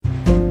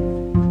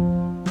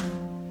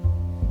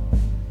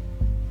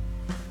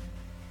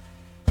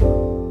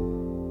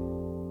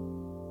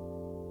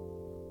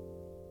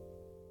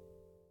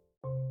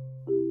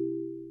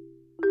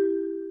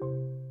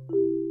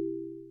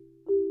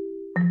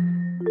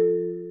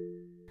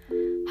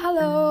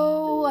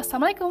Halo,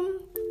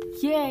 assalamualaikum.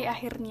 Yeay,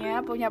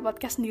 akhirnya punya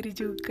podcast sendiri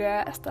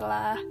juga.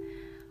 Setelah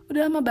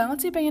udah lama banget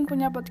sih pengen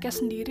punya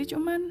podcast sendiri,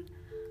 cuman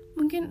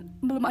mungkin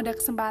belum ada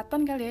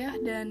kesempatan kali ya,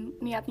 dan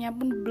niatnya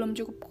pun belum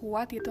cukup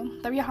kuat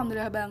gitu. Tapi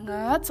alhamdulillah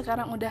banget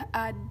sekarang udah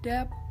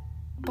ada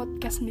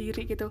podcast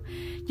sendiri gitu.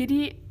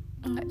 Jadi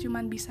nggak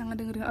cuman bisa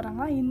ngedengerin orang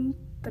lain,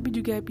 tapi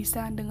juga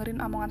bisa dengerin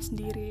omongan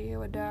sendiri.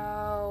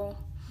 Wadaw.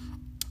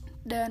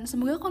 Dan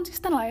semoga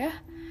konsisten lah ya.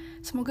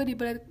 Semoga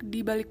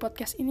di balik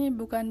podcast ini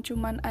bukan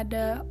cuman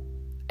ada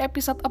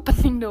episode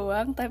opening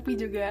doang, tapi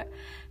juga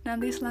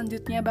nanti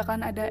selanjutnya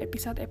bakalan ada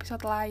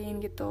episode-episode lain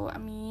gitu.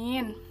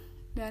 Amin.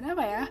 Dan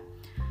apa ya?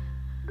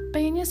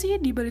 Pengennya sih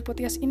di balik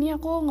podcast ini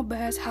aku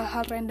ngebahas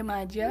hal-hal random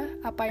aja.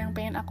 Apa yang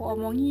pengen aku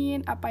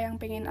omongin, apa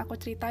yang pengen aku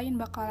ceritain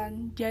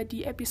bakalan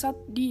jadi episode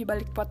di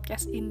balik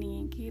podcast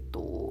ini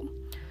gitu.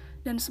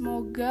 Dan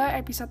semoga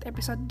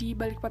episode-episode di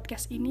balik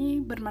podcast ini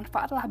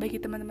bermanfaat lah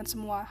bagi teman-teman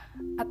semua.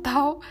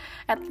 Atau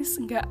at least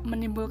nggak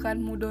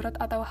menimbulkan mudarat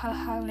atau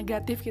hal-hal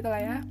negatif gitu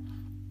lah ya.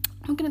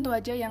 Mungkin itu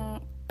aja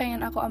yang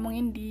pengen aku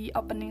omongin di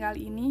opening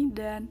kali ini.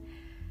 Dan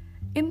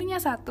intinya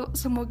satu,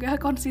 semoga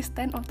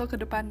konsisten untuk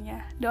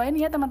kedepannya. Doain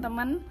ya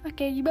teman-teman.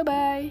 Oke,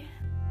 bye-bye.